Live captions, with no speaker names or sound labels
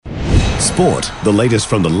Sport, the latest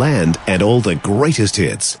from the land and all the greatest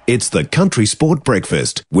hits. It's the Country Sport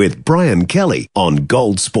Breakfast with Brian Kelly on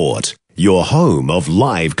Gold Sport, your home of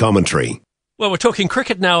live commentary. Well, we're talking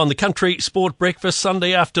cricket now on the Country Sport Breakfast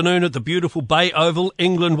Sunday afternoon at the beautiful Bay Oval.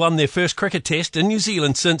 England won their first cricket test in New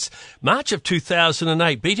Zealand since March of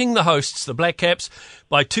 2008, beating the hosts, the Black Caps,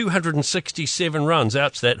 by 267 runs.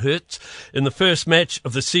 Ouch, that hurts. In the first match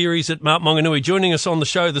of the series at Mount Maunganui. Joining us on the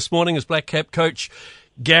show this morning is Black Cap coach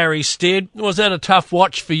Gary Stead. Was that a tough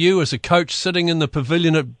watch for you as a coach sitting in the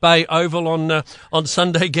pavilion at Bay Oval on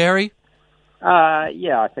Sunday, Gary?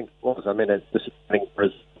 Yeah, I think it was. I mean, it's disappointing for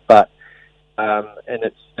us, but and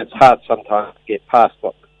it's hard sometimes to get past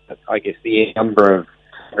what I guess the number of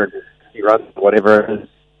 160 runs, whatever it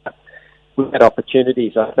is. We had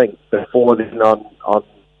opportunities, I think, before then on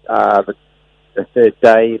the third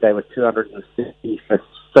day. They were 250 for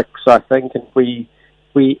 6, I think, and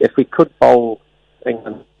if we could bowl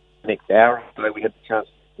England the next hour, so we had the chance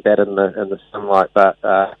to do that in the sunlight, but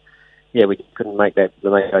yeah, we couldn't make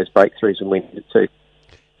those breakthroughs when we needed to.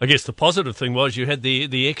 I guess the positive thing was you had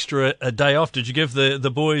the extra day off. Did you give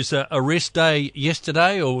the boys a rest day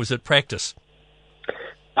yesterday, or was it practice?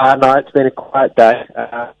 No, it's been a quiet day.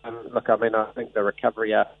 Look, I mean, I think the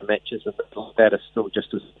recovery after matches and that is still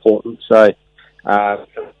just as important. So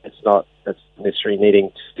it's not necessarily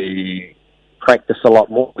needing to practice a lot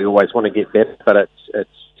more. We always want to get better, but it's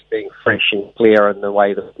being fresh and clear in the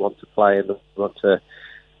way that we want to play and we want to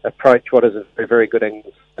approach what is a very good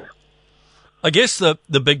English. I guess the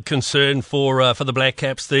big concern for the Black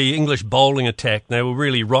Caps, the English bowling attack, they were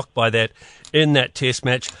really rocked by that in that test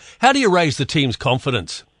match. How do you raise the team's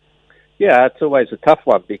confidence? Yeah, it's always a tough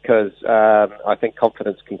one because I think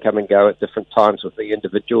confidence can come and go at different times with the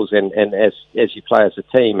individuals and as you play as a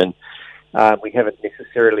team. And we haven't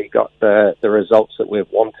necessarily got the results that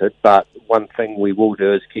we've wanted, but one thing we will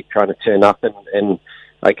do is keep trying to turn up and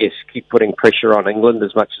I guess keep putting pressure on England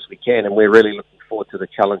as much as we can. And we're really looking forward to the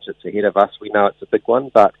challenge that's ahead of us. We know it's a big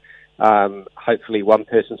one, but hopefully one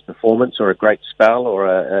person's performance or a great spell or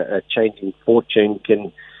a changing fortune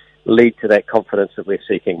can lead to that confidence that we're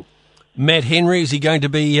seeking. Matt Henry, is he going to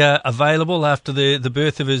be available after the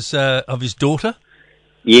birth of his daughter?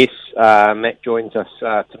 Yes, Matt joins us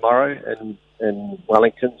tomorrow in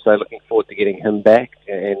Wellington, so looking forward to getting him back.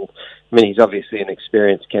 And I mean, he's obviously an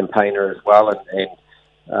experienced campaigner as well, and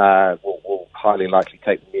will highly likely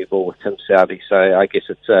take the new ball with Tim Southey. So I guess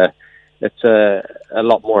it's a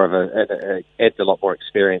lot more of adds a lot more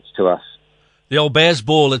experience to us. The old Baz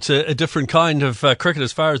ball, it's a different kind of cricket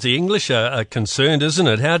as far as the English are concerned, isn't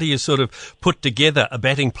it? How do you sort of put together a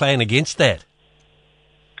batting plan against that?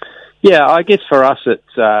 Yeah, I guess for us,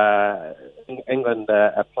 it's England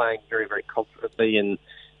are playing very, very confidently, and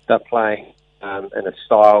they're playing in a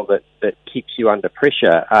style that keeps you under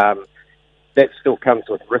pressure. That still comes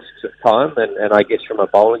with risks at times, and I guess from a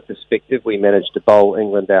bowling perspective, we managed to bowl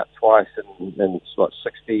England out twice in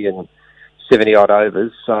 60 and 70 odd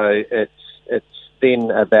overs. So it's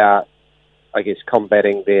then about, I guess,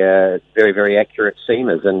 combating their very, very accurate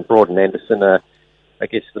seamers, and Broad and Anderson are, I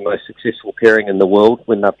guess, the most successful pairing in the world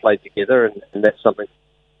when they're played together, and that's something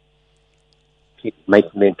keep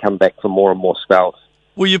making them come back for more and more spells.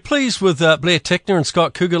 Were you pleased with Blair Tickner and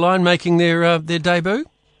Scott Kugelheim making their debut?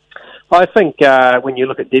 I think when you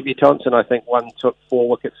look at debutants, and I think one took 4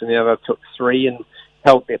 wickets and the other took 3 and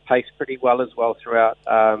held their pace pretty well as well throughout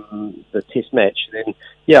the test match, then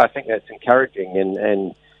yeah, I think that's encouraging.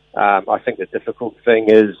 And I think the difficult thing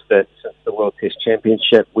is that since the World Test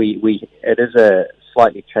Championship, it is a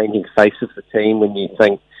slightly changing face of the team when you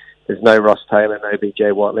think there's no Ross Taylor, no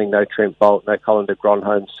BJ Watling, no Trent Boult, no Colin de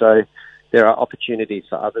Grandhomme. So there are opportunities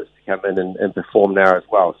for others to come in and perform now as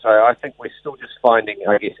well. So I think we're still just finding,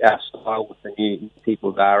 I guess, our style with the new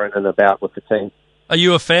people that are in and about with the team. Are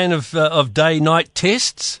you a fan of day-night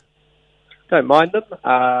tests? Don't mind them.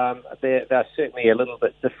 They're certainly a little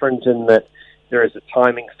bit different in that there is a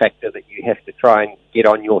timing factor that you have to try and get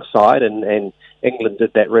on your side, and England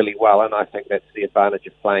did that really well, and I think that's the advantage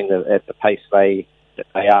of playing at the pace that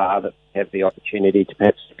they are, that have the opportunity to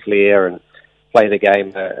perhaps clear and play the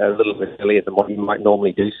game a little bit earlier than what you might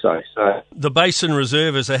normally do so. The Basin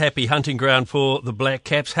Reserve is a happy hunting ground for the Black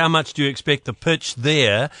Caps. How much do you expect the pitch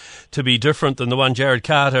there to be different than the one Jared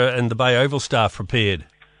Carter and the Bay Oval staff prepared?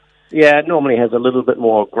 Yeah, it normally has a little bit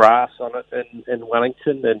more grass on it in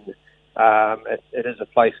Wellington, and it is a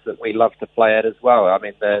place that we love to play at as well. I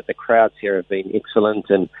mean, the crowds here have been excellent,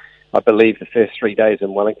 and I believe the first 3 days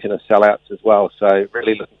in Wellington are sellouts as well. So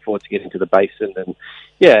really looking forward to getting to the Basin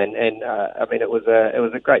Yeah, and I mean, it was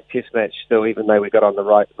a great Test match still, even though we got on the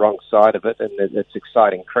wrong side of it, and it's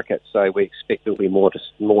exciting cricket. So we expect there'll be more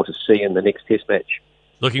to see in the next Test match.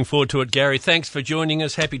 Looking forward to it, Gary. Thanks for joining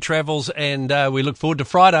us. Happy travels, and we look forward to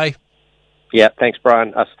Friday. Yeah, thanks,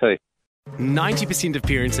 Brian. Us too. 90% of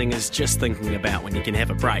parenting is just thinking about when you can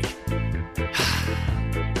have a break.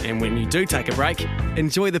 And when you do take a break,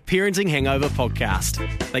 enjoy the Parenting Hangover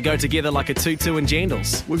podcast. They go together like a tutu and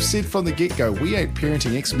jandals. We've said from the get-go, we ain't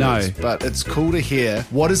parenting experts, but it's cool to hear,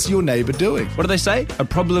 what is your neighbour doing? What do they say? A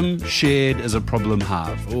problem shared is a problem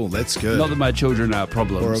halved. Oh, that's good. Not that my children are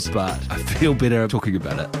problems, but I feel better talking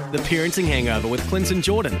about it. The Parenting Hangover with Clinton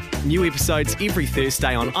Jordan. New episodes every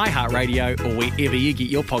Thursday on iHeartRadio or wherever you get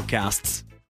your podcasts.